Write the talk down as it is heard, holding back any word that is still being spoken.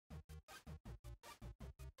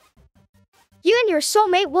You and your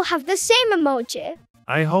soulmate will have the same emoji.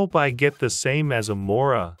 I hope I get the same as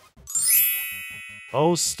Amora.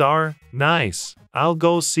 Oh, star, nice. I'll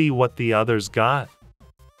go see what the others got.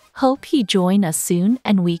 Hope he join us soon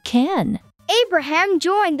and we can. Abraham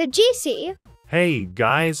joined the GC. Hey,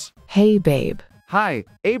 guys. Hey, babe. Hi,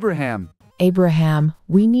 Abraham. Abraham,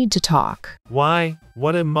 we need to talk. Why?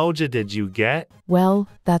 What emoji did you get? Well,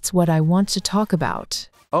 that's what I want to talk about.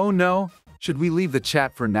 Oh no, should we leave the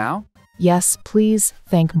chat for now? Yes, please,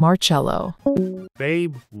 thank Marcello.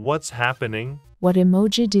 Babe, what's happening? What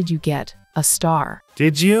emoji did you get? A star.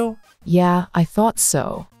 Did you? Yeah, I thought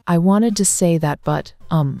so. I wanted to say that, but,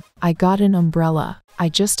 I got an umbrella. I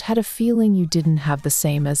just had a feeling you didn't have the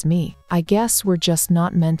same as me. I guess we're just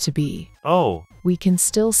not meant to be. Oh. We can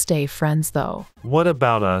still stay friends though. What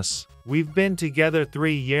about us? We've been together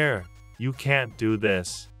 3 years. You can't do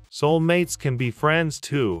this. Soulmates can be friends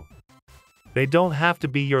too. They don't have to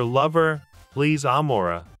be your lover. Please,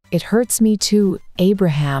 Amora. It hurts me too,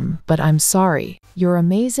 Abraham, but I'm sorry. You're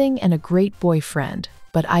amazing and a great boyfriend,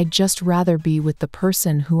 but I'd just rather be with the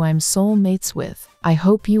person who I'm soulmates with. I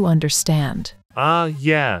hope you understand.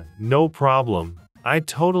 Yeah, no problem. I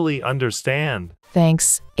totally understand.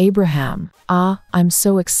 Thanks, Abraham. I'm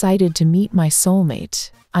so excited to meet my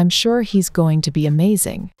soulmate. I'm sure he's going to be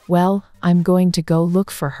amazing. Well, I'm going to go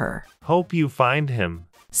look for her. Hope you find him.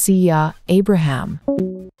 See ya, Abraham.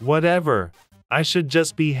 Whatever. I should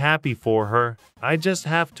just be happy for her. I just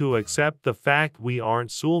have to accept the fact we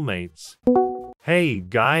aren't soulmates. Hey,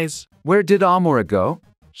 guys. Where did Amora go?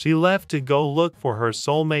 She left to go look for her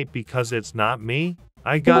soulmate because it's not me.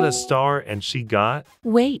 I got a star and she got...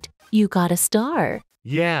 Wait, you got a star.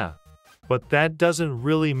 Yeah, but that doesn't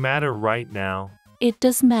really matter right now. It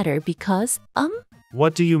does matter because,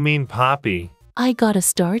 What do you mean, Poppy? I got a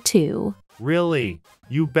star too. Really?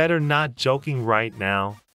 You better not joking right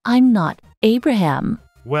now. I'm not, Abraham.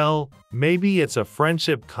 Well, maybe it's a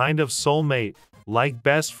friendship kind of soulmate, like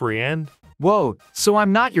best friend. Whoa, so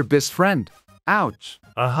I'm not your best friend. Ouch.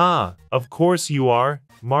 Of course you are,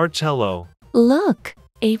 Marcello. Look,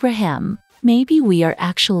 Abraham, maybe we are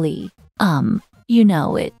actually, you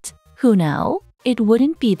know it. Who know? It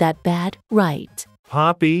wouldn't be that bad, right?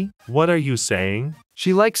 Poppy, what are you saying?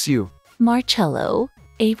 She likes you. Marcello,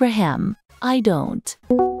 Abraham, I don't.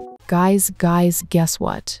 Guys, guess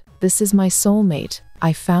what? This is my soulmate.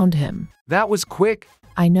 I found him. That was quick.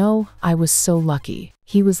 I know, I was so lucky.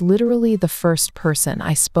 He was literally the first person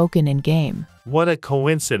I spoken in game. What a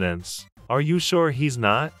coincidence. Are you sure he's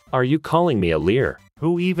not? Are you calling me a leer?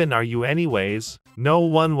 Who even are you anyways? No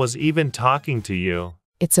one was even talking to you.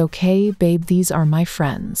 It's okay, babe, these are my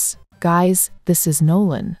friends. Guys, this is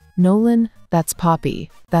Nolan. Nolan, that's Poppy.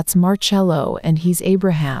 That's Marcello and he's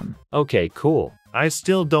Abraham. Okay, cool. I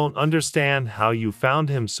still don't understand how you found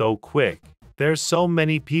him so quick. There's so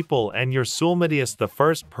many people and your soulmate is the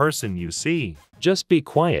first person you see. Just be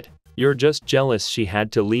quiet. You're just jealous she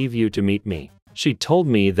had to leave you to meet me. She told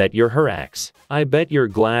me that you're her ex. I bet you're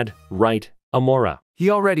glad, right, Amora? He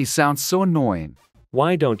already sounds so annoying.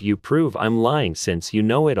 Why don't you prove I'm lying since you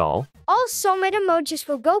know it all? All soulmate emojis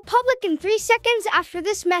will go public in 3 seconds after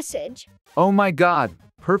this message. Oh my god,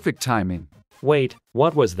 perfect timing. Wait,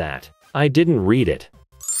 what was that? I didn't read it.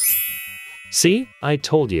 See, I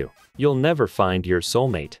told you. You'll never find your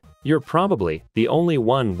soulmate. You're probably the only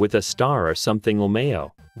one with a star or something,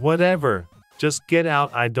 Lomeo. Whatever. Just get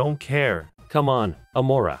out, I don't care. Come on,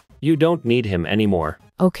 Amora. You don't need him anymore.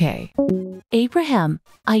 Okay. Abraham,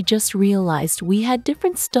 I just realized we had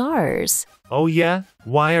different stars. Oh yeah?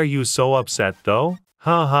 Why are you so upset though?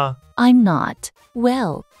 Haha. I'm not.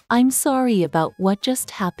 Well, I'm sorry about what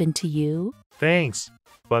just happened to you. Thanks.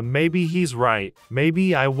 But maybe he's right.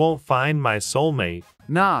 Maybe I won't find my soulmate.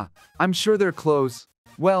 Nah, I'm sure they're close.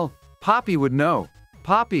 Well, Poppy would know.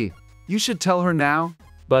 Poppy, you should tell her now.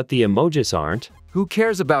 But the emojis aren't. Who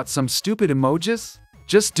cares about some stupid emojis?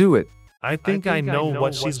 Just do it. I think I know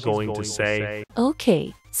what she's going to say.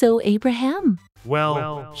 Okay, so Abraham.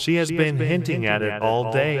 Well, she has been hinting at it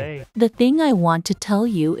all day. The thing I want to tell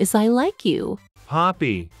you is I like you.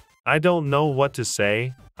 Poppy, I don't know what to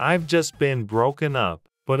say. I've just been broken up.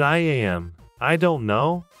 But I don't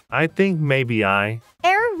know. I think maybe Error,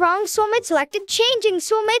 wrong soulmate selected, changing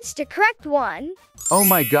soulmates to correct one. Oh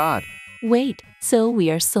my god. Wait, so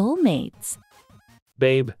we are soulmates.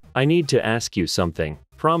 Babe, I need to ask you something.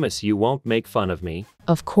 Promise you won't make fun of me?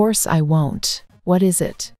 Of course I won't. What is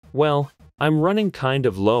it? Well, I'm running kind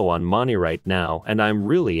of low on money right now and I'm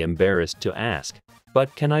really embarrassed to ask.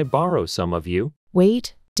 But can I borrow some of you?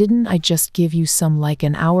 Wait, didn't I just give you some like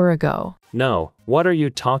an hour ago? No, what are you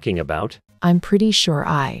talking about? I'm pretty sure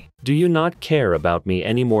I Do you not care about me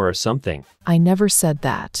anymore or something? I never said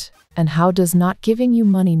that. And how does not giving you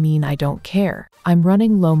money mean I don't care? I'm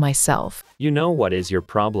running low myself. You know what is your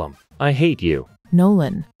problem? I hate you.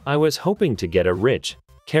 Nolan. I was hoping to get a rich,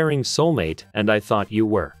 caring soulmate and I thought you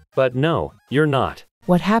were. But no, you're not.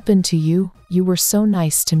 What happened to you? You were so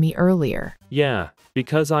nice to me earlier. Yeah,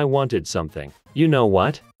 because I wanted something. You know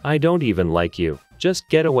what? I don't even like you. Just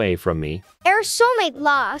get away from me. Our soulmate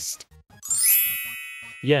lost.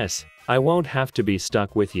 Yes, I won't have to be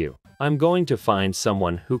stuck with you. I'm going to find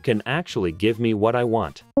someone who can actually give me what I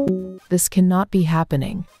want. This cannot be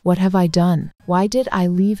happening. What have I done? Why did I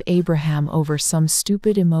leave Abraham over some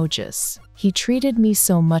stupid emojis? He treated me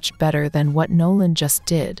so much better than what Nolan just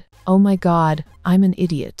did. Oh my god, I'm an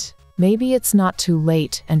idiot. Maybe it's not too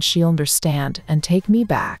late and she'll understand and take me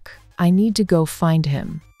back. I need to go find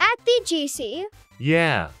him. At the GC.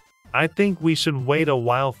 Yeah, I think we should wait a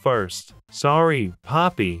while first. Sorry,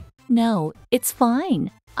 Poppy. No, it's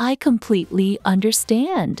fine. I completely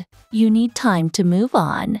understand. You need time to move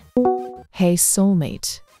on. Hey,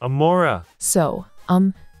 soulmate. Amora. So,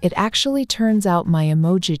 it actually turns out my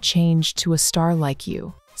emoji changed to a star like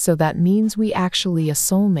you. So that means we actually a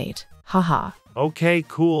soulmate. Haha. Okay,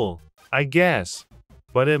 cool. I guess.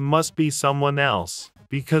 But it must be someone else.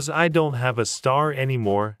 Because I don't have a star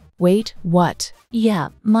anymore. Wait, what? Yeah,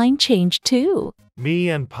 mine changed too. Me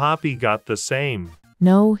and Poppy got the same.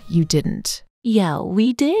 No, you didn't. Yeah,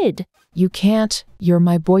 we did. You can't. You're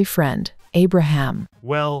my boyfriend, Abraham.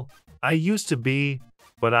 Well, I used to be,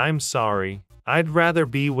 but I'm sorry. I'd rather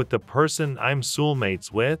be with the person I'm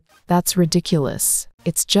soulmates with. That's ridiculous.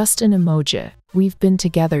 It's just an emoji. We've been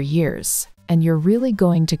together years, and you're really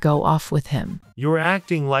going to go off with him. You're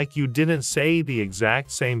acting like you didn't say the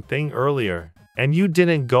exact same thing earlier. And you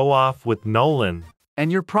didn't go off with Nolan.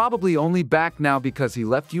 And you're probably only back now because he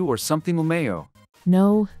left you or something, Lumeo.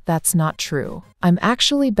 No, that's not true. I'm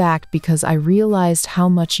actually back because I realized how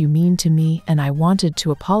much you mean to me and I wanted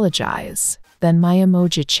to apologize. Then my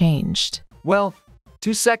emoji changed. Well,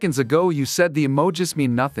 2 seconds ago you said the emojis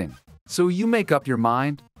mean nothing. So you make up your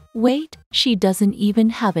mind? Wait, she doesn't even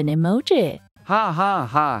have an emoji. Ha ha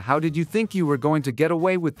ha, how did you think you were going to get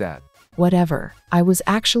away with that? Whatever. I was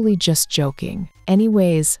actually just joking.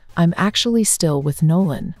 Anyways, I'm actually still with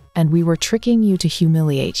Nolan, and we were tricking you to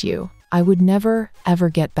humiliate you. I would never, ever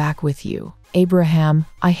get back with you. Abraham,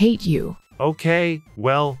 I hate you. Okay,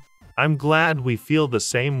 well, I'm glad we feel the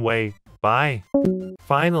same way. Bye.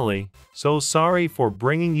 Finally, so sorry for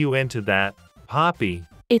bringing you into that, Poppy.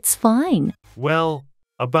 It's fine. Well,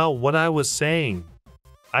 about what I was saying.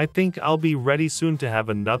 I think I'll be ready soon to have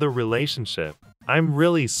another relationship. I'm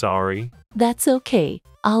really sorry. That's okay.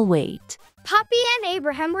 I'll wait. Poppy and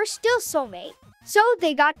Abraham were still soulmates. So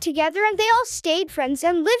they got together and they all stayed friends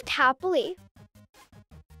and lived happily.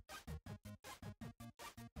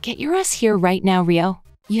 Get your ass here right now, Rio.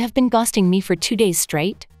 You have been ghosting me for 2 days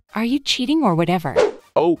straight. Are you cheating or whatever?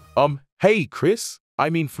 Oh, hey, Chris. I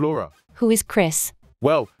mean Flora. Who is Chris?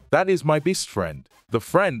 Well, that is my best friend. The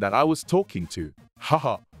friend that I was talking to.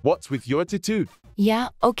 Haha, what's with your attitude? Yeah,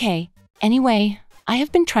 okay. Anyway, I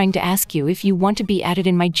have been trying to ask you if you want to be added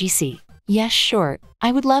in my GC. Yes, sure.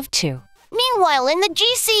 I would love to. Meanwhile, in the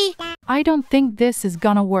GC, I don't think this is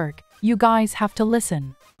gonna work. You guys have to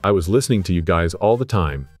listen. I was listening to you guys all the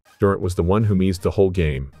time. Durant was the one who means the whole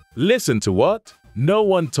game. Listen to what? No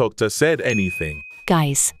one talked or said anything.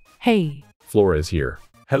 Guys. Hey. Flora is here.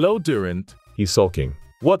 Hello, Durant. He's sulking.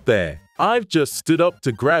 What there? I've just stood up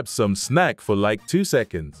to grab some snack for like 2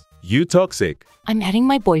 seconds. You toxic. I'm adding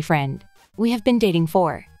my boyfriend. We have been dating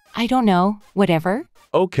for, I don't know, whatever.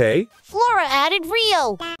 Okay. Flora added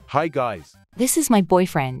Rio. Hi, guys. This is my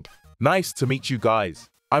boyfriend. Nice to meet you guys.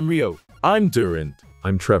 I'm Rio. I'm Durant.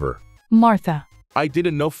 I'm Trevor. Martha. I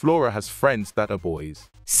didn't know Flora has friends that are boys.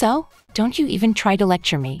 So, don't you even try to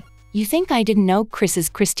lecture me. You think I didn't know Chris is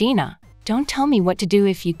Christina. Don't tell me what to do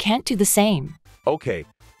if you can't do the same. Okay,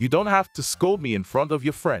 you don't have to scold me in front of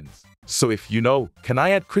your friends. So if you know, can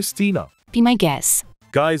I add Christina? Be my guest.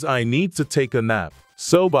 Guys, I need to take a nap.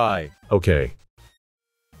 So bye. Okay.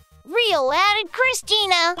 Rio added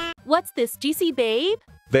Christina. What's this, GC babe?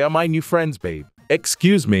 They are my new friends, babe.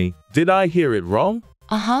 Excuse me, did I hear it wrong?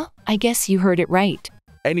 Uh-huh, I guess you heard it right.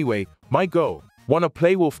 Anyway, my go. Wanna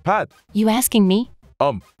play Wolf Pad? You asking me?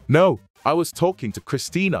 No. I was talking to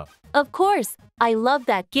Christina. Of course. I love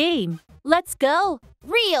that game. Let's go.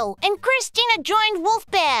 Rio and Christina joined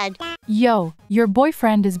Wolfbad. Yo, your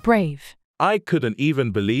boyfriend is brave. I couldn't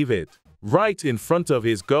even believe it. Right in front of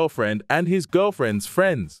his girlfriend and his girlfriend's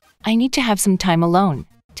friends. I need to have some time alone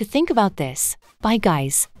to think about this. Bye,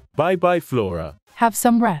 guys. Bye-bye, Flora. Have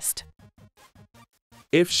some rest.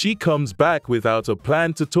 If she comes back without a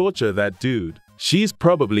plan to torture that dude, she's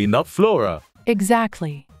probably not Flora.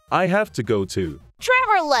 Exactly. I have to go too.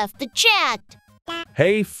 Trevor left the chat.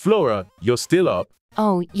 Hey, Flora, you're still up?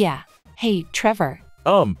 Oh, yeah. Hey, Trevor.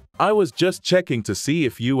 I was just checking to see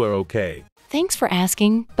if you were okay. Thanks for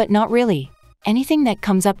asking, but not really. Anything that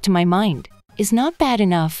comes up to my mind is not bad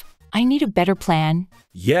enough. I need a better plan.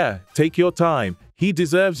 Yeah, take your time. He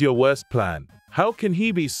deserves your worst plan. How can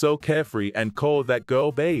he be so carefree and call that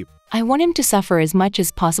girl babe? I want him to suffer as much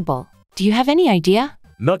as possible. Do you have any idea?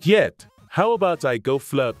 Not yet. How about I go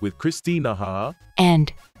flirt with Christina, huh?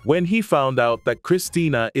 And When he found out that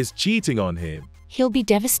Christina is cheating on him. he'll be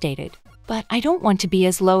devastated. But I don't want to be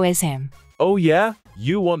as low as him. Oh yeah?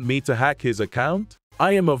 You want me to hack his account?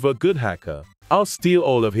 I am a good hacker. I'll steal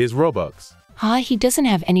all of his Robux. He doesn't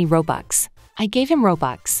have any Robux. I gave him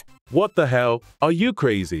Robux. What the hell? Are you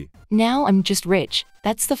crazy? Now I'm just rich.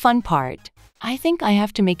 That's the fun part. I think I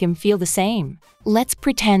have to make him feel the same. Let's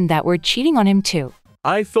pretend that we're cheating on him too.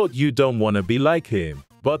 I thought you don't want to be like him,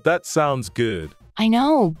 but that sounds good. I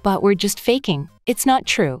know, but we're just faking. It's not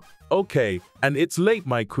true. Okay, and it's late,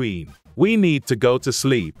 my queen. We need to go to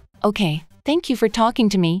sleep. Okay, thank you for talking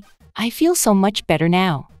to me. I feel so much better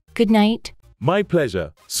now. Good night. My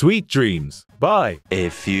pleasure. Sweet dreams. Bye. A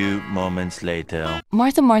few moments later.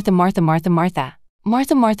 Martha, Martha, Martha, Martha, Martha.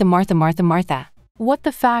 Martha, Martha, Martha, Martha, Martha. What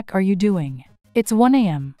the fuck are you doing? It's 1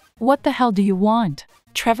 a.m. What the hell do you want?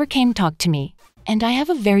 Trevor came talk to me, and I have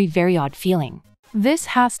a very, very odd feeling. This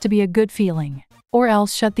has to be a good feeling. Or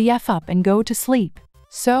else shut the F up and go to sleep.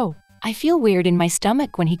 So, I feel weird in my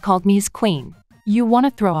stomach when he called me his queen. you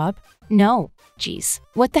wanna throw up? No. Jeez.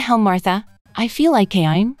 What the hell, Martha? I feel like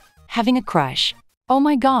I'm having a crush. Oh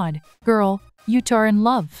my god, girl, you two are in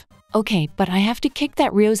love. Okay, but I have to kick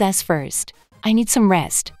that Rio's ass first. I need some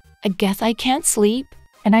rest. I guess I can't sleep.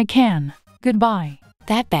 And I can. Goodbye.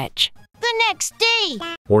 That bitch. The next day.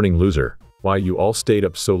 Warning, loser. Why you all stayed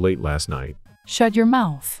up so late last night? Shut your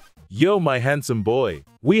mouth. Yo, my handsome boy.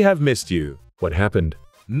 We have missed you. What happened?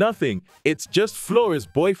 Nothing. It's just Flora's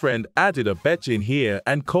boyfriend added a bitch in here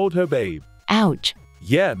and called her babe. Ouch.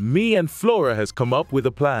 Yeah, me and Flora has come up with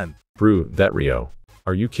a plan. Brew, that Rio.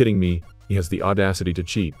 Are you kidding me? He has the audacity to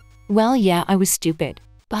cheat. Well, yeah, I was stupid.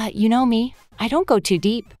 But you know me. I don't go too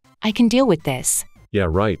deep. I can deal with this. Yeah,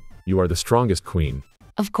 right. You are the strongest queen.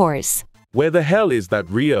 Of course. Where the hell is that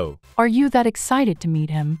Rio? Are you that excited to meet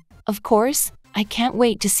him? Of course. I can't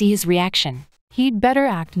wait to see his reaction. He'd better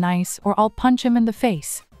act nice or I'll punch him in the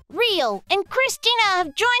face. Rio and Christina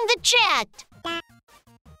have joined the chat.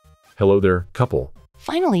 Hello there, couple.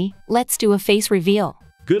 Finally, let's do a face reveal.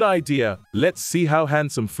 Good idea. Let's see how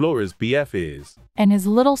handsome Flora's BF is. And his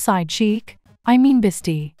little side cheek? I mean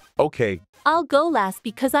bestie. Okay. I'll go last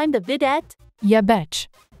because I'm the vidette. Yeah, betch.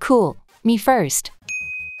 Cool. Me first.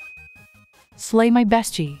 Slay my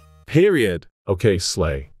bestie. Period. Okay,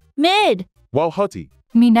 slay. Mid. Wow, hottie.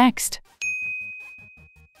 Me next.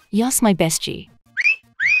 Yas my bestie.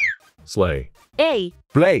 Slay. A.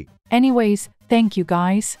 Play. Anyways, thank you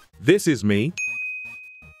guys. This is me.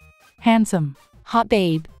 Handsome. Hot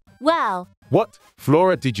babe. Wow. What?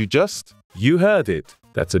 Flora, did you just? You heard it.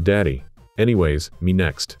 That's a daddy. Anyways, me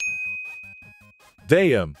next.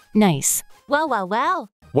 Damn. Nice. Wow, wow, wow.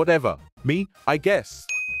 Whatever. Me, I guess.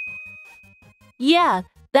 Yeah,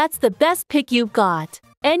 that's the best pick you've got.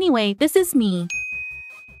 Anyway, this is me.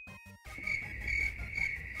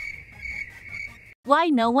 Why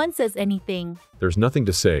no one says anything? There's nothing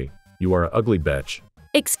to say. You are a ugly bitch.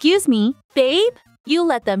 Excuse me, babe? You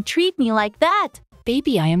let them treat me like that.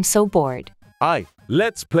 Baby, I am so bored.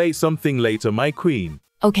 Let's play something later, my queen.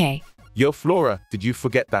 Okay. Yo, Flora, did you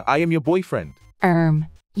forget that I am your boyfriend?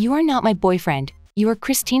 You are not my boyfriend. You are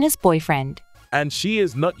Christina's boyfriend. And she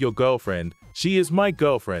is not your girlfriend. She is my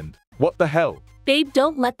girlfriend. What the hell? Babe,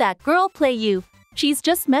 don't let that girl play you. She's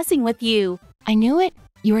just messing with you. I knew it.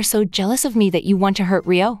 You are so jealous of me that you want to hurt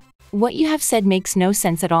Rio. What you have said makes no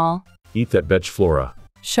sense at all. Eat that bitch, Flora.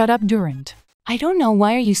 Shut up, Durant. I don't know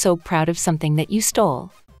why are you so proud of something that you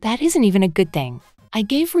stole. That isn't even a good thing. I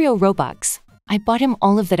gave Rio Robux. I bought him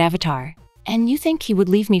all of that avatar. And you think he would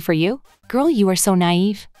leave me for you? Girl, you are so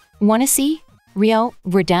naive. Wanna see? Rio,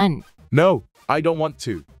 we're done. No, I don't want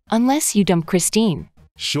to. Unless you dump Christine.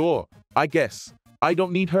 Sure, I guess. I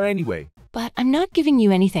don't need her anyway. But I'm not giving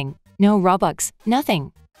you anything. No Robux,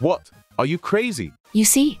 nothing. What? Are you crazy? You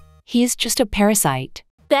see, he is just a parasite.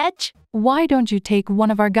 Betch. Why don't you take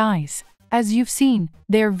one of our guys? As you've seen,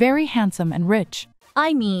 they're very handsome and rich.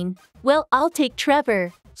 I mean, well, I'll take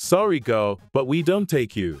Trevor. Sorry, girl, but we don't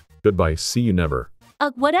take you. Goodbye, see you never.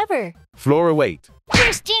 Whatever. Flora, wait.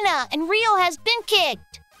 Christina and Rio has been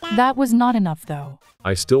kicked. That was not enough though.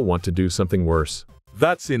 I still want to do something worse.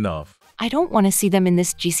 That's enough. I don't want to see them in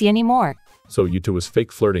this GC anymore. So you two was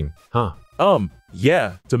fake flirting, huh?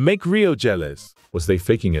 Yeah, to make Rio jealous. Was they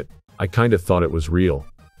faking it? I kinda thought it was real.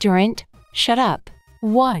 Durant, shut up.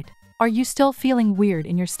 What? Are you still feeling weird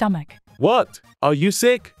in your stomach? What? Are you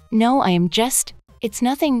sick? No, I am just. It's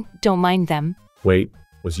nothing, don't mind them. Wait,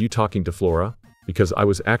 was you talking to Flora? Because I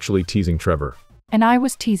was actually teasing Trevor. And I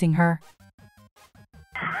was teasing her.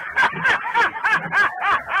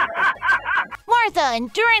 Martha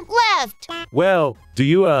and Durant left. Well, do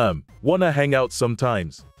you, wanna hang out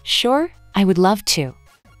sometimes? Sure, I would love to.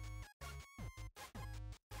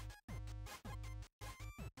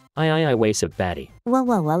 I waste of Batty.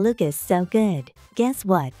 Whoa, Lucas, so good. Guess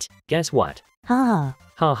what? Guess what? Ha.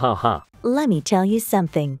 Ha ha ha. Let me tell you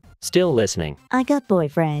something. Still listening. I got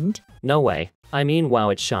boyfriend. No way. I mean, wow,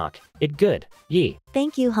 it's shock. It good. Yee.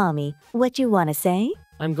 Thank you, homie. What you wanna say?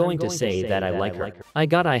 I'm going to say that I like her.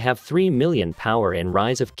 I have 3 million power in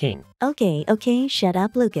Rise of King. Okay, shut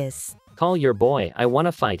up, Lucas. Call your boy, I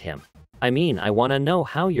wanna fight him. I mean, I wanna know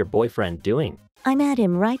how your boyfriend doing. I'm at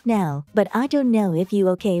him right now, but I don't know if you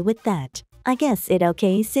okay with that. I guess it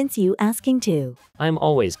okay since you asking to. I'm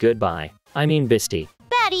always goodbye. I mean, Bisty.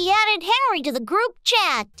 Batty added Henry to the group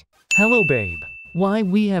chat. Hello, babe. Why,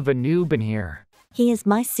 we have a noob in here. He is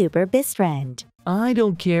my super best friend. I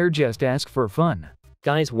don't care, just ask for fun.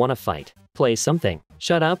 Guys wanna fight. Play something.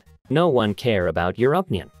 Shut up. No one care about your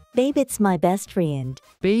opinion. Babe, it's my best friend.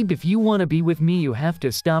 Babe, if you wanna be with me, you have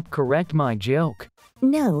to stop correct my joke.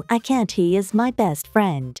 No, I can't. He is my best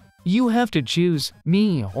friend. You have to choose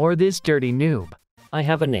me or this dirty noob. I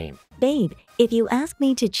have a name. Babe, if you ask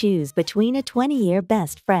me to choose between a 20-year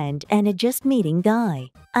best friend and a just meeting guy,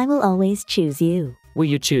 I will always choose you. Will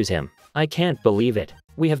you choose him? I can't believe it.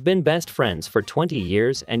 We have been best friends for 20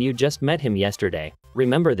 years and you just met him yesterday.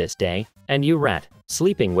 Remember this day? And you rat,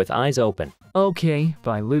 sleeping with eyes open. Okay,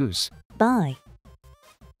 bye, lose. Bye.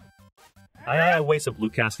 I waste of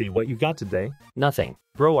Lucasti. What you got today? Nothing.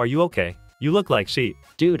 Bro, are you okay? You look like sheep.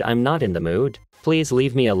 Dude, I'm not in the mood. Please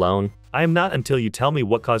leave me alone. I am not until you tell me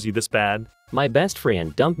what caused you this bad. My best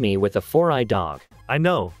friend dumped me with a 4-eyed dog. I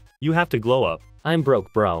know. You have to glow up. I'm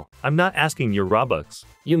broke, bro. I'm not asking your Robux.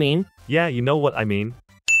 You mean? Yeah, you know what I mean.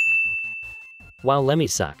 Wow, let me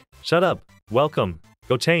suck. Shut up. Welcome.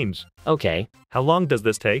 Go change. Okay. How long does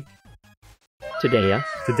this take? Today,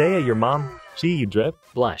 Today, your mom? Gee, you drip?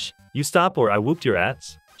 Blush. You stop or I whooped your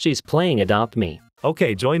ass. She's playing Adopt Me.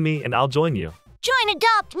 Okay, join me and I'll join you. Join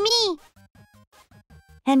Adopt Me.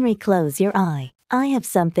 Henry, close your eye. I have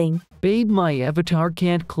something. Babe, my avatar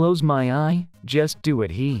can't close my eye. Just do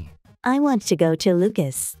it, he. I want to go to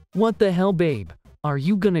Lucas. What the hell, babe? Are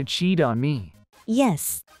you gonna cheat on me?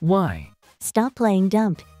 Yes. Why? Stop playing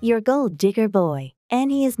dumb. You're gold digger boy. And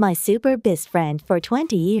he is my super best friend for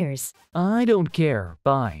 20 years. I don't care.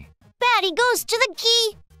 Bye. Batty goes to the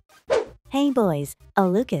key. Hey boys. Oh,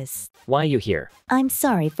 Lucas. Why you here? I'm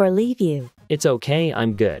sorry for leave you. It's okay,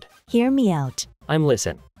 I'm good. Hear me out. I'm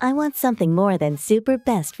listen. I want something more than super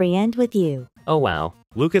best friend with you. Oh wow.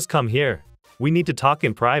 Lucas, come here. We need to talk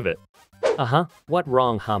in private. Uh-huh. What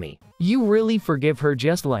wrong, homie? You really forgive her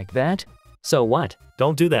just like that? So what?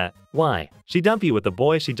 Don't do that. Why? She dumped you with the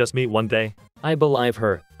boy she just met one day. I believe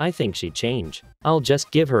her. I think she'd change. I'll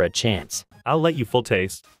just give her a chance. I'll let you full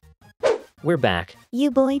taste. We're back. You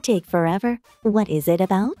boy take forever. What is it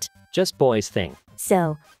about? Just boys thing.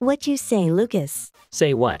 So, what you say, Lucas?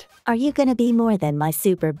 Say what? Are you gonna be more than my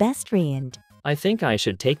super best friend? I think I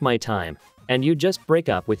should take my time. And you just break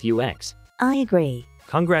up with UX. I agree.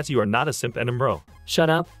 Congrats, you are not a simp and a bro. Shut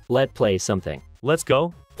up. Let's play something. Let's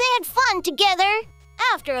go. They had fun together.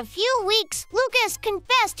 After a few weeks, Lucas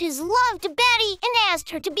confessed his love to Betty and asked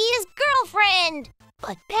her to be his girlfriend.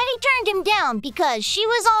 But Betty turned him down because she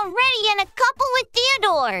was already in a couple with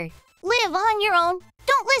Theodore. Live on your own.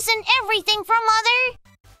 Don't listen everything from mother.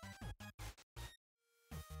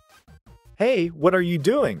 Hey, what are you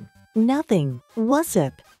doing? Nothing. What's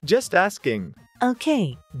up? Just asking.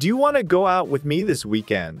 Okay. Do you want to go out with me this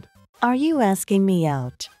weekend? Are you asking me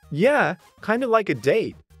out? Yeah, kind of like a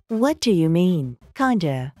date. What do you mean?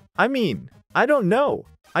 Kinda. I mean, I don't know.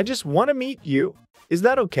 I just want to meet you. Is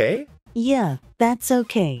that okay? Yeah, that's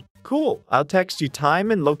okay. Cool. I'll text you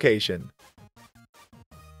time and location.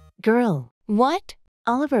 Girl. What?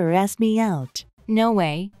 Oliver asked me out. No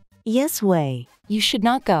way. Yes way. You should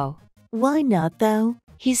not go. Why not though?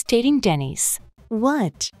 He's dating Denny's.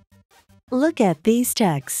 What? Look at these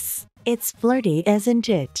texts. It's flirty, isn't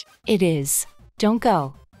it? It is. Don't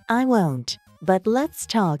go. I won't. But let's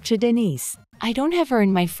talk to Denise. I don't have her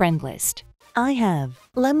in my friend list. I have.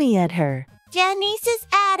 Let me add her. Janice is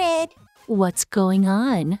added. What's going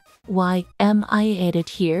on? Why am I added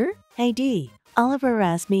here? Hey D, Oliver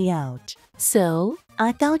asked me out. So?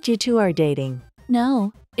 I thought you two are dating.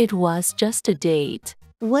 No, it was just a date.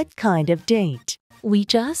 What kind of date? We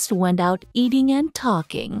just went out eating and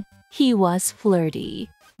talking. He was flirty.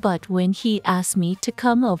 But when he asked me to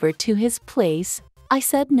come over to his place, I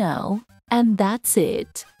said no. And that's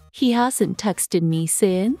it. He hasn't texted me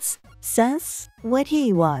since. Says what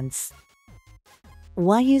he wants.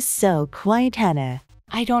 Why you so quiet, Hannah?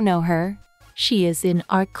 I don't know her. She is in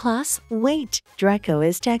art class. Wait, Draco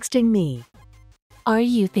is texting me. Are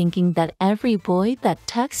you thinking that every boy that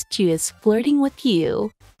texts you is flirting with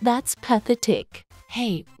you? That's pathetic.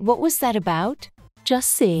 Hey, what was that about?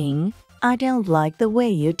 Just saying. I don't like the way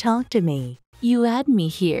you talk to me. You add me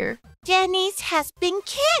here. Janice has been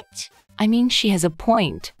kicked. I mean, she has a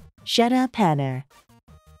point. Shut up, Hannah.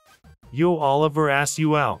 Yo, Oliver asked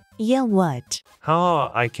you out. Yeah, what?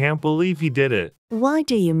 Huh, I can't believe he did it. Why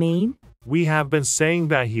do you mean? We have been saying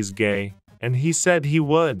that he's gay, and he said he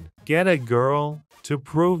would. Get a girl to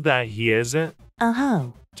prove that he isn't. Uh-huh.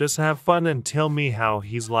 Just have fun and tell me how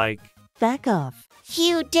he's like. Back off.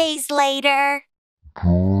 Few days later.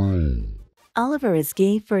 Oliver is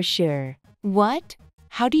gay for sure. What?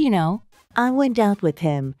 How do you know? I went out with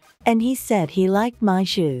him, and he said he liked my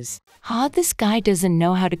shoes. Huh, this guy doesn't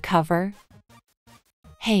know how to cover.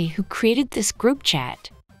 Hey, who created this group chat?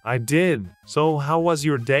 I did. So how was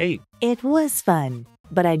your date? It was fun,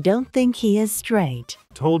 but I don't think he is straight.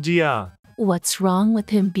 Told ya. What's wrong with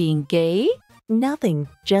him being gay? Nothing,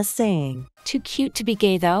 just saying. Too cute to be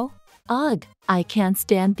gay, though. Ugh, I can't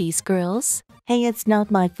stand these girls. Hey, it's not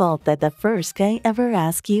my fault that the first guy ever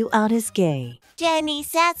asked you out is gay.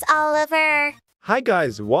 Janice, that's Oliver. Hi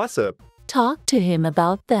guys, what's up? Talk to him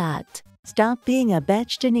about that. Stop being a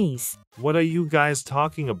bitch, Denise. What are you guys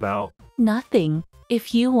talking about? Nothing.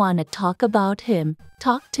 If you want to talk about him,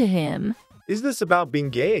 talk to him. Is this about being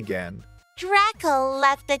gay again? Draco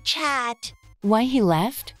left the chat. Why he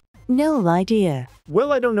left? No idea.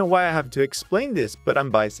 Well, I don't know why I have to explain this, but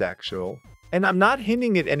I'm bisexual. And I'm not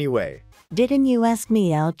hinting it anyway. Didn't you ask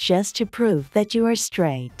me out just to prove that you are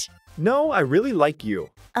straight? No, I really like you.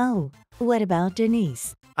 Oh, what about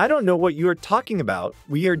Denise? I don't know what you are talking about.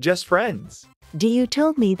 We are just friends. You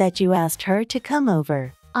told me that you asked her to come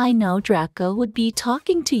over. I know Draco would be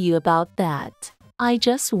talking to you about that. I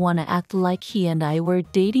just want to act like he and I were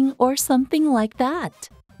dating or something like that.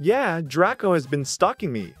 Yeah, Draco has been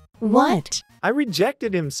stalking me. What? I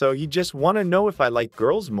rejected him, so he just want to know if I like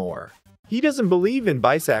girls more. He doesn't believe in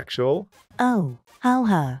bisexual. Oh,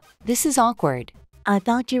 how? This is awkward. I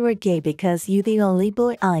thought you were gay because you're the only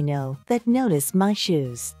boy I know that noticed my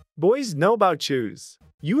shoes. Boys know about shoes.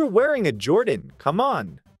 You were wearing a Jordan, come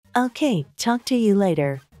on. Okay, talk to you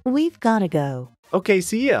later. We've gotta go. Okay,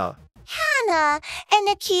 see ya. Hannah and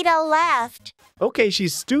Nikita left. Okay,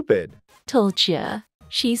 she's stupid. Told ya.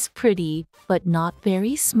 She's pretty, but not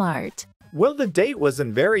very smart. Well, the date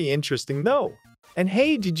wasn't very interesting though. And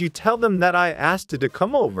hey, did you tell them that I asked you to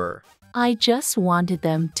come over? I just wanted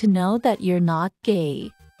them to know that you're not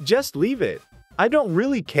gay. Just leave it. I don't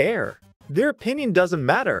really care. Their opinion doesn't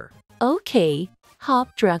matter. Okay,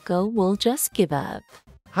 Hop Draco will just give up.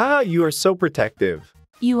 Haha, you are so protective.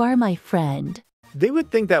 You are my friend. They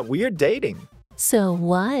would think that we are dating. So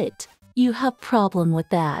what? You have problem with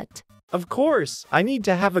that? Of course, I need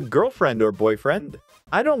to have a girlfriend or boyfriend.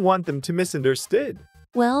 I don't want them to misunderstood.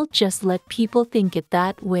 Well, just let people think it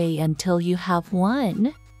that way until you have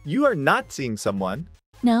one. You are not seeing someone.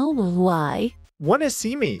 No, why? Wanna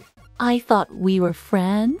see me? I thought we were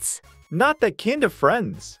friends. Not that kind of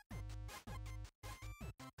friends.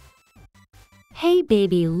 Hey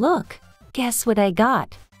baby, look. Guess what I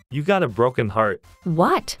got? You got a broken heart.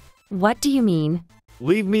 What? What do you mean?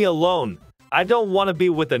 Leave me alone. I don't want to be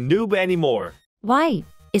with a noob anymore. Why?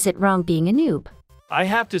 Is it wrong being a noob? I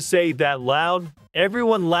have to say that loud.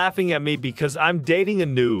 Everyone laughing at me because I'm dating a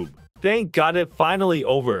noob. Thank God it finally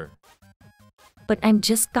over. But I'm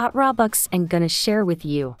just got Robux and gonna share with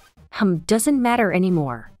you. Doesn't matter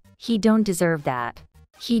anymore. He don't deserve that.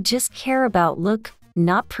 He just care about look,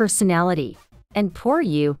 not personality. And poor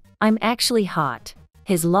you, I'm actually hot.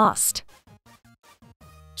 He's lost.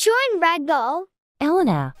 Join Ragdoll.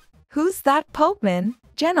 Elena. Who's that Popeman?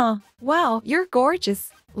 Jenna. Wow, you're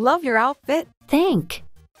gorgeous. Love your outfit.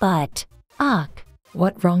 But,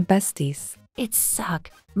 What wrong, besties? It suck.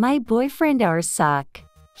 My boyfriend are suck.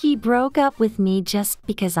 He broke up with me just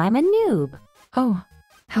because I'm a noob. Oh,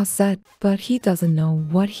 how sad, but he doesn't know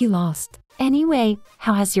what he lost. Anyway,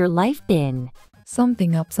 how has your life been?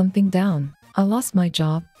 Something up, something down. I lost my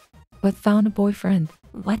job, but found a boyfriend.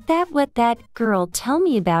 What that girl, tell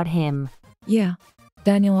me about him. Yeah,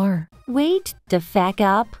 Daniel R. Wait, the fuck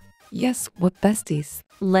up. Yes, what besties?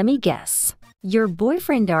 Let me guess. Your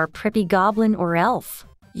boyfriend are preppy goblin or elf?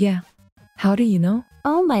 Yeah. How do you know?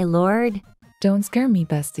 Oh my lord. Don't scare me,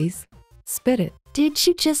 besties. Spit it. Did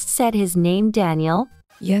you just said his name, Daniel?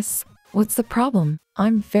 Yes. What's the problem?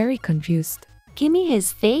 I'm very confused. Gimme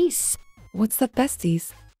his face. What's the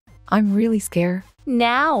besties? I'm really scared.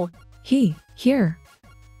 Now. Here.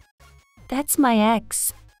 That's my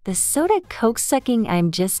ex. The soda coke sucking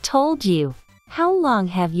I'm just told you. How long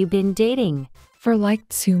have you been dating? For like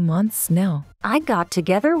 2 months now. I got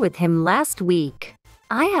together with him last week.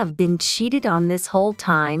 I have been cheated on this whole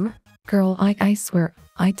time. Girl, I swear,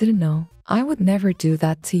 I didn't know. I would never do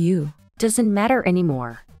that to you. Doesn't matter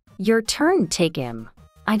anymore. Your turn, take him.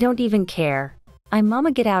 I don't even care.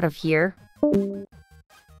 Mama, get out of here.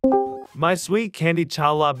 My sweet candy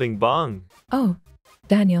chala bing bong. Oh,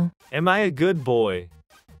 Daniel. Am I a good boy?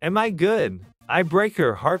 Am I good? I break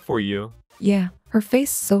her heart for you. Yeah, her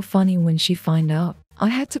face so funny when she find out. I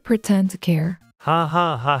had to pretend to care. Ha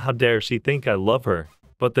ha ha, how dare she think I love her.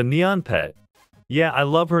 But the neon pet. Yeah, I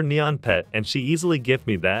love her neon pet and she easily give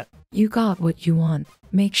me that. You got what you want.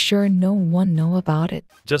 Make sure no one know about it.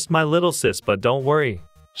 Just my little sis, but don't worry.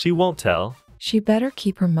 She won't tell. She better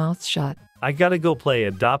keep her mouth shut. I gotta go play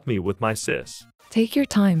Adopt Me with my sis. Take your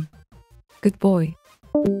time. Good boy.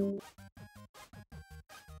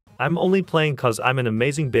 I'm only playing cause I'm an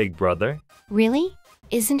amazing big brother. Really?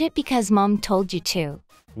 Isn't it because Mom told you to?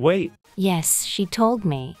 Wait. Yes, she told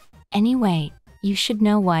me. Anyway, you should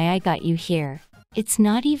know why I got you here. It's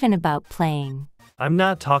not even about playing. I'm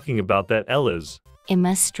not talking about that, Ella's.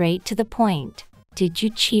 Emma, straight to the point. Did you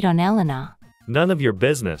cheat on Elena? None of your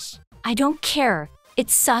business. I don't care. It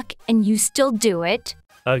suck and you still do it.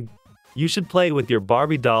 You should play with your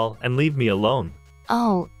Barbie doll and leave me alone.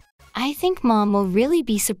 Oh, I think Mom will really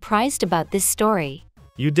be surprised about this story.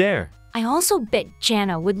 You dare. I also bet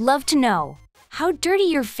Jana would love to know. How dirty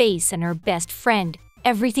your face and her best friend.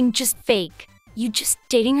 Everything just fake. You just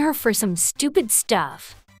dating her for some stupid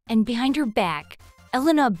stuff. And behind her back,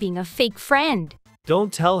 Elena being a fake friend.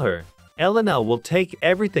 Don't tell her. Elena will take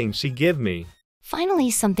everything she give me.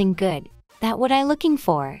 Finally something good. That what I looking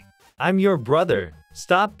for. I'm your brother.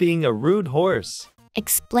 Stop being a rude horse.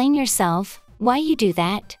 Explain yourself. Why you do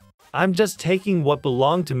that? I'm just taking what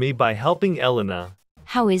belonged to me by helping Elena.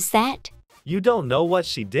 How is that? You don't know what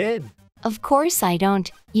she did. Of course I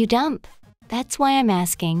don't. You dump. That's why I'm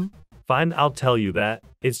asking. Fine, I'll tell you that.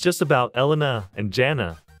 It's just about Elena and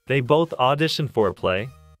Jana. They both auditioned for a play.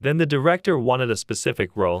 Then the director wanted a specific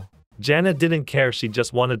role. Jana didn't care, she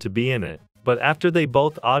just wanted to be in it. But after they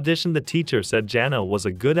both auditioned, the teacher said Jana was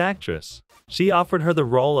a good actress. She offered her the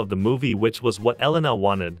role of the movie, which was what Elena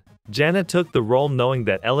wanted. Jana took the role knowing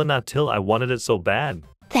that Elena till I wanted it so bad.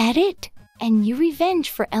 That it? And you revenge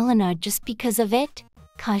for Elena just because of it?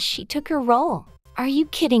 'Cause she took her role. Are you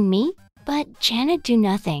kidding me? But Jana do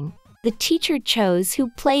nothing. The teacher chose who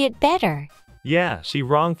play it better. Yeah, she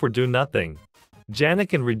wrong for do nothing. Jana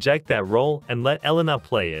can reject that role and let Elena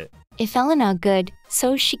play it. If Elena good,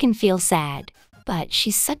 so she can feel sad. But she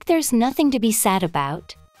suck, there's nothing to be sad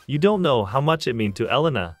about. You don't know how much it mean to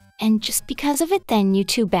Elena. And just because of it then you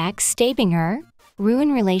two backstabbing her?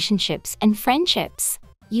 Ruin relationships and friendships.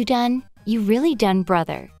 You done? You really done,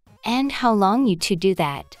 brother. And how long you two do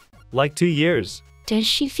that? Like 2 years. Does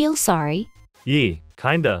she feel sorry? Yee,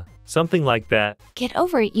 kinda. Something like that. Get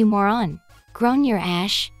over it, you moron. Grown your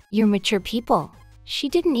ash, you're mature people. She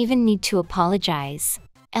didn't even need to apologize.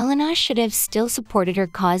 Elena should have still supported her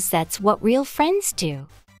cause, that's what real friends do.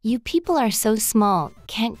 You people are so small,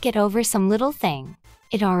 can't get over some little thing.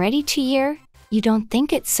 It already 2 year? You don't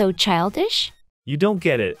think it's so childish? You don't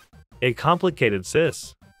get it. It complicated,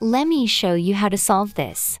 sis. Let me show you how to solve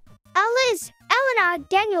this. Alice, Elena,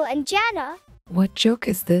 Daniel, and Jana. What joke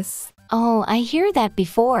is this? Oh, I hear that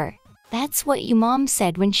before. That's what your mom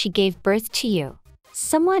said when she gave birth to you.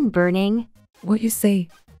 Someone burning. What you say?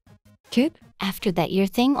 Kid? After that your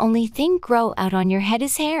only thing grow out on your head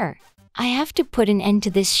is hair. I have to put an end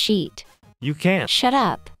to this sheet. You can't. Shut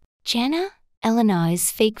up. Jana? Elena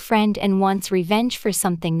is fake friend and wants revenge for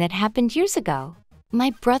something that happened years ago.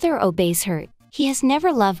 My brother obeys her. He has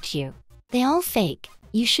never loved you. They all fake.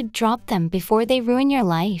 You should drop them before they ruin your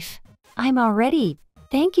life. I'm already.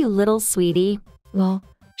 Thank you, little sweetie. Lol,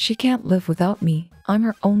 she can't live without me. I'm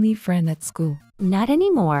her only friend at school. Not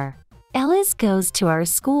anymore. Ellis goes to our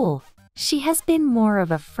school. She has been more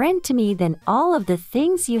of a friend to me than all of the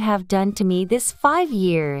things you have done to me this 5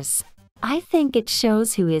 years. I think it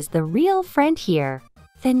shows who is the real friend here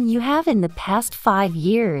than you have in the past 5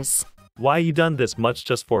 years. Why you done this much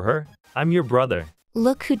just for her? I'm your brother.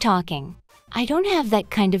 Look who talking. I don't have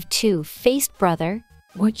that kind of two-faced brother.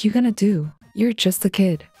 What you gonna do? You're just a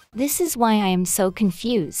kid. This is why I am so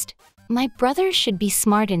confused. My brother should be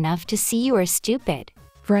smart enough to see you are stupid.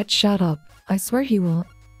 Fred, shut up. I swear he will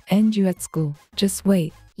end you at school. Just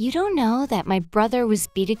wait. You don't know that my brother was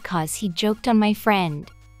beaten cause he joked on my friend.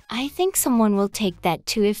 I think someone will take that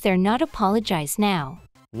too if they're not apologize now.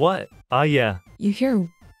 What? Yeah. You hear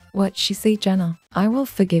what she say, Jenna? I will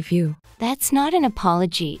forgive you. That's not an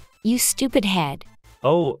apology, you stupid head.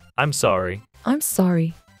 Oh, I'm sorry. I'm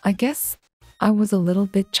sorry. I guess I was a little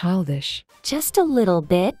bit childish. Just a little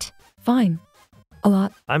bit? Fine. A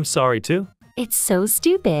lot. I'm sorry too. It's so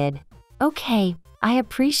stupid. Okay, I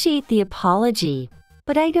appreciate the apology,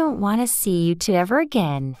 but I don't want to see you two ever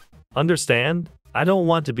again. Understand? I don't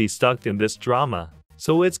want to be stuck in this drama.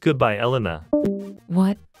 So it's goodbye, Elena.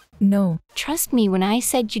 What? No. Trust me when I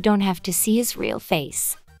said you don't have to see his real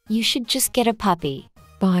face. You should just get a puppy.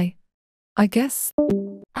 Bye. I guess.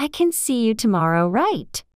 I can see you tomorrow,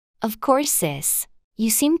 right? Of course, sis.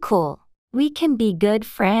 You seem cool. We can be good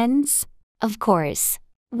friends? Of course.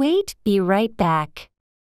 Wait, be right back.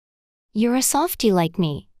 You're a softie like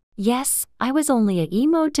me. Yes, I was only a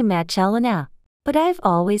emo to match Elena, but I've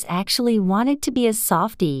always actually wanted to be a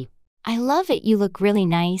softie. I love it, you look really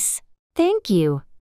nice. Thank you.